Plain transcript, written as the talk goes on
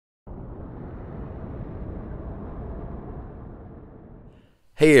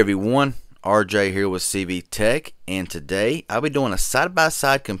Hey everyone, RJ here with CV Tech, and today I'll be doing a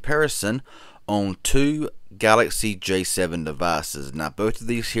side-by-side comparison on two Galaxy J7 devices. Now both of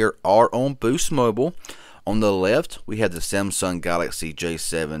these here are on Boost Mobile. On the left we have the Samsung Galaxy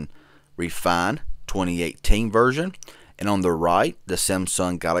J7 Refine 2018 version, and on the right the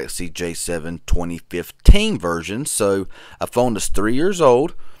Samsung Galaxy J7 2015 version. So a phone that's 3 years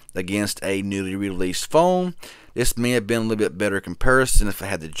old against a newly released phone. This may have been a little bit better comparison if I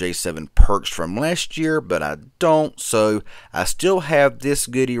had the J7 perks from last year, but I don't, so I still have this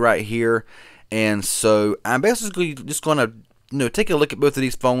goodie right here. And so I'm basically just going to take a look at both of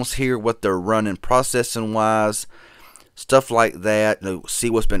these phones here, what they're running processing wise, stuff like that, see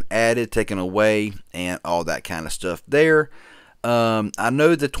what's been added, taken away, and all that kind of stuff there. I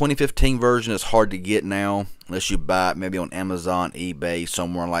know the 2015 version is hard to get now unless you buy it maybe on Amazon, eBay,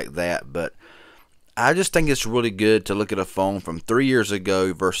 somewhere like that, but I just think it's really good to look at a phone from 3 years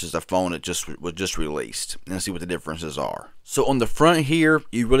ago versus a phone that was just released and see what the differences are. So on the front here,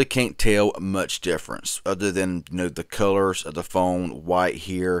 you really can't tell much difference other than the colors of the phone. White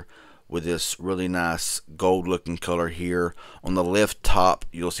here with this really nice gold looking color here. On the left top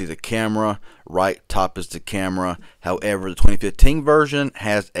you'll see the camera, right top is the camera. However, the 2015 version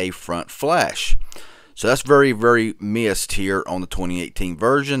has a front flash. So that's very missed here on the 2018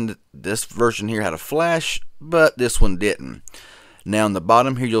 version. This version here had a flash, but this one didn't. Now on the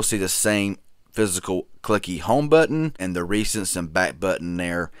bottom here you'll see the same physical clicky home button and the recents and back button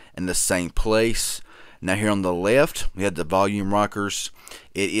there in the same place. Now here on the left we have the volume rockers.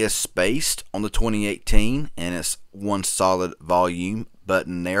 It is spaced on the 2018 and it's one solid volume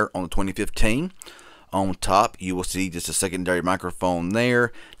button there on the 2015. On top you will see just a secondary microphone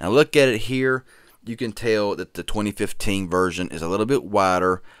there. Now look at it here. You can tell that the 2015 version is a little bit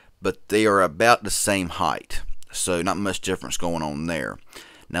wider, but they are about the same height, so not much difference going on there.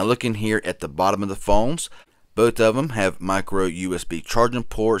 Now looking here at the bottom of the phones, both of them have micro USB charging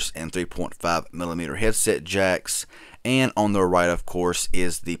ports and 3.5mm headset jacks, and on the right of course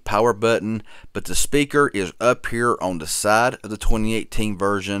is the power button, but the speaker is up here on the side of the 2018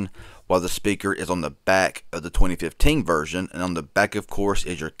 version, while the speaker is on the back of the 2015 version, and on the back of course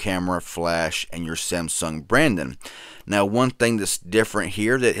is your camera, flash, and your Samsung branding. Now one thing that's different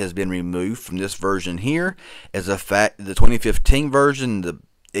here that has been removed from this version here is the fact that the 2015 version, the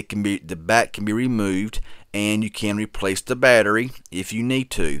back can be removed and you can replace the battery if you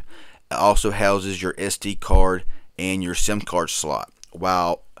need to. It also houses your SD card and your SIM card slot,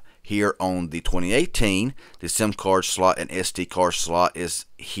 while here on the 2018, the SIM card slot and SD card slot is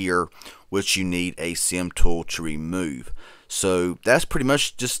here, which you need a SIM tool to remove. So that's pretty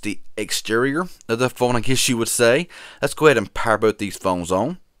much just the exterior of the phone, I guess you would say. Let's go ahead and power both these phones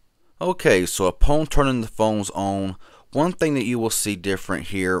on. Okay, so upon turning the phones on, one thing that you will see different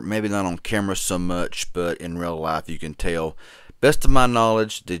here, maybe not on camera so much, but in real life you can tell. Best of my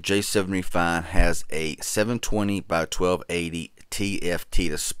knowledge, the J7 Refine has a 720 by 1280 TFT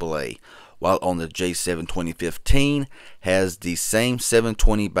display, while on the J7 2015 has the same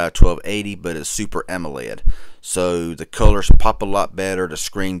 720 by 1280 but it's Super AMOLED. So the colors pop a lot better, the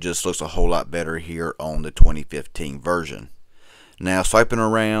screen just looks a whole lot better here on the 2015 version. Now swiping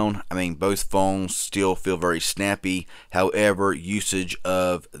around, both phones still feel very snappy. However, usage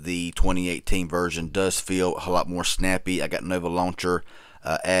of the 2018 version does feel a lot more snappy. I got Nova Launcher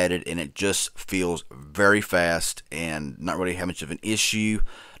added and it just feels very fast and not really have much of an issue.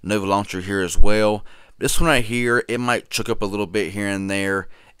 Nova Launcher here as well. This one right here, it might choke up a little bit here and there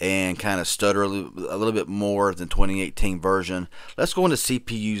and kind of stutter a little bit more than 2018 version. Let's go into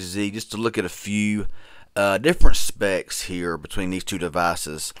CPU-Z just to look at a few different specs here between these two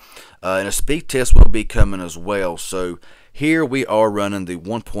devices, and a speed test will be coming as well. So here we are running the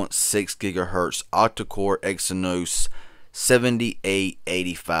 1.6 gigahertz octa-core Exynos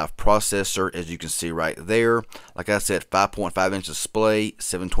 7885 processor, as you can see right there. Like I said, 5.5 inch display,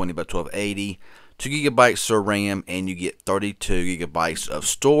 720 by 1280, 2 gigabytes of RAM, and you get 32 gigabytes of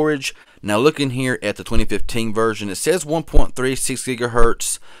storage. Now looking here at the 2015 version, it says 1.36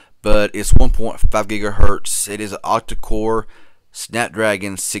 gigahertz, but it's 1.5 gigahertz. It is an octa-core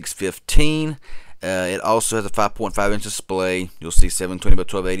Snapdragon 615. It also has a 5.5 inch display. You'll see 720 by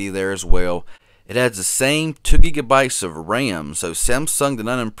 1280 there as well. It has the same 2 gigabytes of RAM. So Samsung did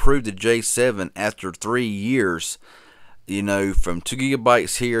not improve the J7 after 3 years. From 2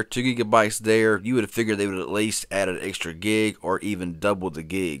 gigabytes here, 2 gigabytes there, you would have figured they would at least add an extra gig or even double the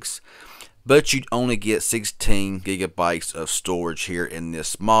gigs. But you'd only get 16 gigabytes of storage here in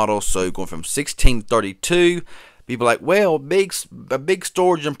this model. So going from 16 to 32, people are like, well, a big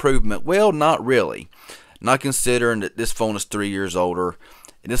storage improvement. Well, not really. Not considering that this phone is 3 years older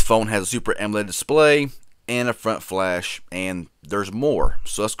And this phone has a Super AMOLED display and a front flash, and there's more.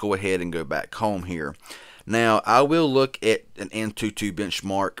 So let's go ahead and go back home here. Now I will look at an Antutu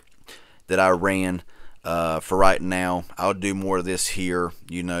benchmark that I ran for right now. I'll do more of this here,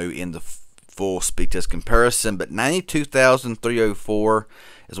 you know, in the full speed test comparison. But 92,304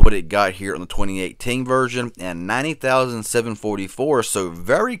 is what it got here on the 2018 version, and 90,744, so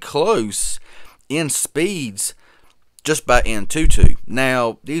very close in speeds just by Antutu.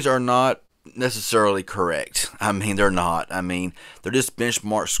 Now these are not necessarily correct. I mean, they're not. I mean, they're just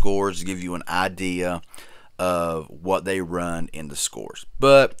benchmark scores to give you an idea of what they run in the scores.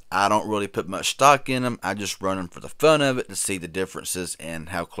 But I don't really put much stock in them. I just run them for the fun of it to see the differences and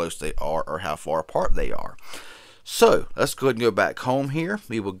how close they are or how far apart they are. So let's go ahead and go back home here.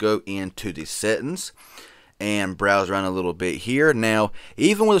 We will go into the settings and browse around a little bit here. Now,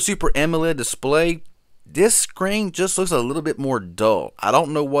 even with a Super AMOLED display, this screen just looks a little bit more dull. I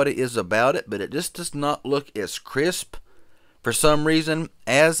don't know what it is about it, but it just does not look as crisp for some reason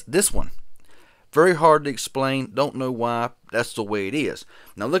as this one. Very hard to explain. Don't know why. That's the way it is.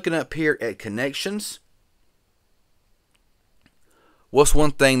 Now looking up here at connections, what's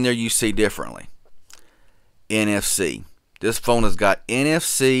one thing there you see differently? NFC. This phone has got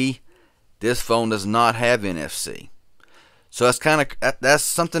NFC. This phone does not have NFC. So that's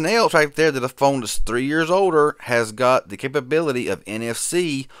something else right there, that a phone that's 3 years older has got the capability of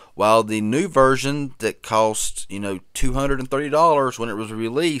NFC, while the new version that cost, you know, $230 when it was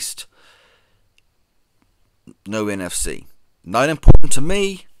released, no NFC. Not important to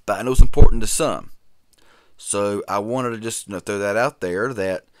me, but I know it's important to some. So I wanted to just, you know, throw that out there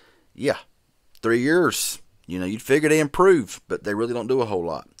that, yeah, 3 years, you know, you'd figure they improve, but they really don't do a whole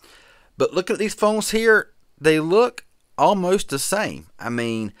lot. But looking at these phones here, they look almost the same. I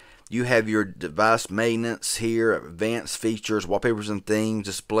mean, you have your device maintenance here, advanced features, wallpapers and themes,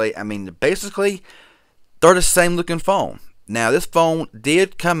 display. I mean, basically, they're the same looking phone. Now, this phone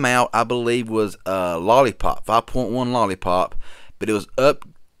did come out, I believe, was Lollipop, 5.1 Lollipop, but it was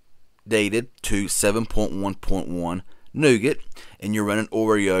updated to 7.1.1 Nougat, and you're running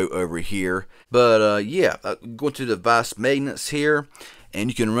Oreo over here. But yeah, going to device maintenance here, and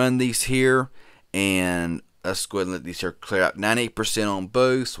you can run these here, and let's go ahead and let these here clear out. 98% on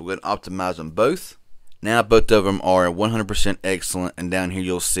both, so we're going to optimize them both. Now both of them are 100% excellent, and down here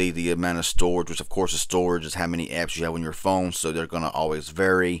you'll see the amount of storage, which of course the storage is how many apps you have on your phone, so they're going to always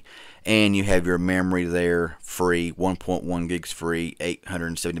vary. And you have your memory there free, 1.1 gigs free,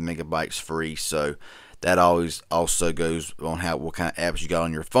 870 megabytes free, so that always also goes on what kind of apps you got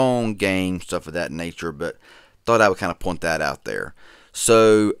on your phone, games, stuff of that nature, but thought I would kind of point that out there.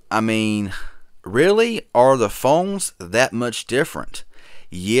 So, I mean, really, are the phones that much different?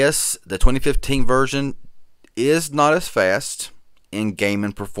 Yes, the 2015 version is not as fast in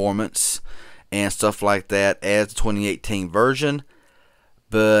gaming performance and stuff like that as the 2018 version,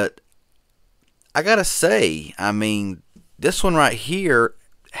 but I gotta say, I mean, this one right here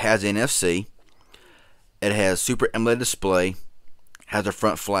has NFC, it has Super AMOLED display, has a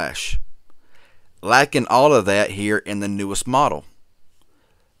front flash, lacking all of that here in the newest model.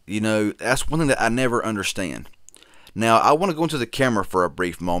 You know, that's one thing that I never understand. Now, I want to go into the camera for a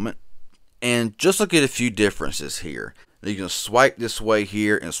brief moment and just look at a few differences here. You're going to swipe this way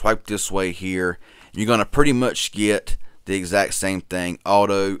here and swipe this way here. You're going to pretty much get the exact same thing.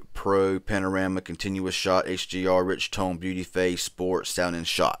 Auto, Pro, Panorama, Continuous Shot, HDR, Rich Tone, Beauty Phase, Sport, Sound and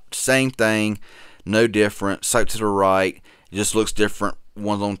Shot. Same thing, no different. Swipe to the right, it just looks different.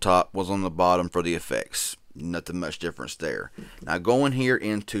 One's on top, one's on the bottom for the effects. Nothing much difference there. Now going here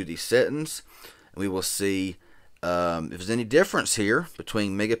into the settings, we will see if there's any difference here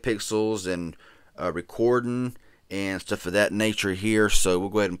between megapixels and recording and stuff of that nature here. So we'll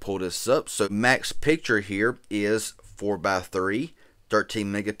go ahead and pull this up. So max picture here is 4:3,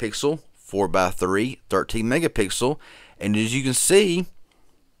 13 megapixel, 4:3, 13 megapixel, and as you can see,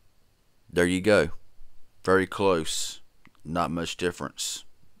 there you go, very close, not much difference,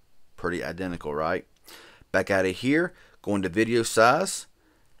 pretty identical, right? Back out of here, going to video size.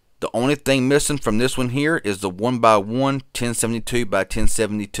 The only thing missing from this one here is the 1:1 1072 by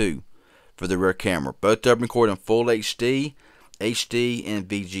 1072 for the rear camera. Both of them record in full HD, HD, and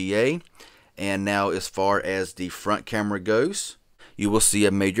VGA. And now as far as the front camera goes, you will see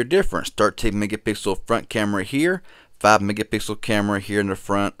a major difference. 13 megapixel front camera here, 5 megapixel camera here in the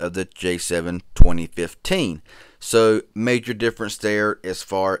front of the J7 2015. So major difference there as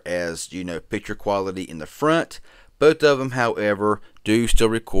far as, you know, picture quality in the front. Both of them, however, do still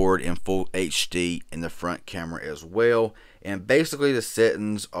record in full HD in the front camera as well. And basically the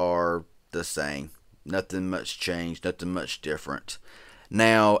settings are the same. Nothing much changed, nothing much different.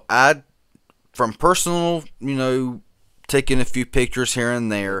 Now, from personal, taking a few pictures here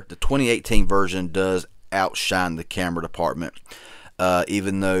and there, the 2018 version does outshine the camera department.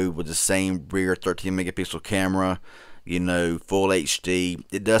 Even though with the same rear 13 megapixel camera, full HD,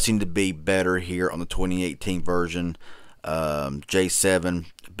 it does seem to be better here on the 2018 version, J7.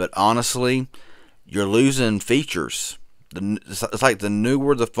 But honestly, you're losing features. It's like the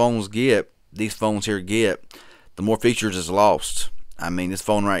newer the phones get, these phones here get, the more features is lost. I mean, this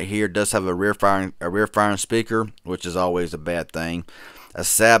phone right here does have a rear firing speaker, which is always a bad thing. A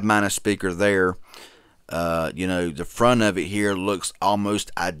SAB minus speaker there. The front of it here looks almost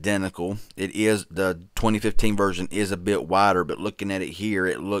identical. It is, the 2015 version is a bit wider, but looking at it here,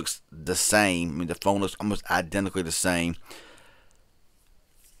 it looks the same. I mean, the phone looks almost identically the same.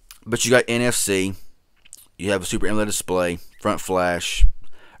 But you got NFC. You have a Super AMOLED display, front flash,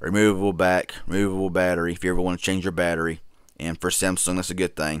 removable back, removable battery if you ever want to change your battery. And for Samsung, that's a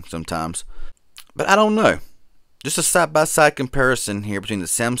good thing sometimes. But I don't know. Just a side-by-side comparison here between the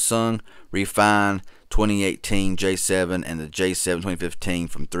Samsung Refine 2018 J7 and the J7 2015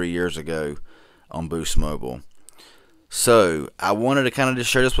 from 3 years ago on Boost Mobile. So I wanted to kind of just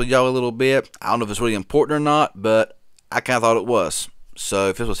share this with y'all a little bit. I don't know if it's really important or not, but I kind of thought it was. So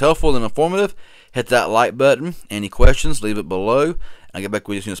if this was helpful and informative, hit that like button. Any questions, leave it below. I'll get back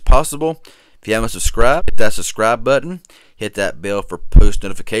with you as soon as possible. If you haven't subscribed, hit that subscribe button. Hit that bell for post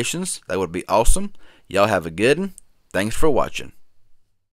notifications. That would be awesome. Y'all have a good one. Thanks for watching.